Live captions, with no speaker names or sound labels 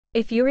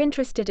If you're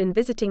interested in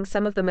visiting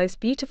some of the most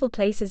beautiful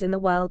places in the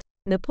world,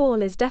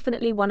 Nepal is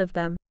definitely one of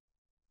them.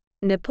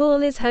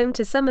 Nepal is home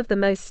to some of the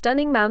most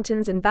stunning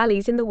mountains and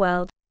valleys in the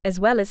world, as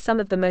well as some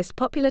of the most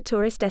popular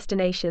tourist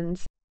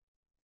destinations.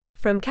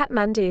 From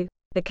Kathmandu,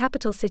 the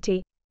capital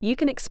city, you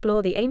can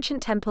explore the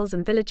ancient temples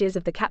and villages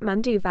of the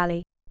Kathmandu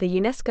Valley, the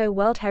UNESCO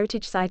World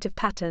Heritage Site of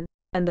Patan,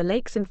 and the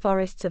lakes and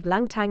forests of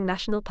Langtang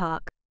National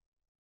Park.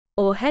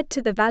 Or head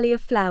to the Valley of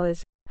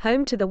Flowers,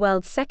 home to the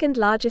world's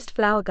second-largest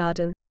flower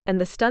garden, and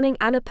the stunning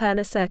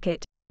Annapurna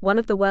Circuit, one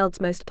of the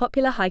world's most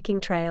popular hiking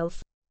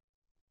trails.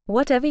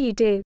 Whatever you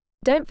do,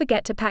 don't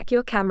forget to pack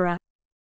your camera,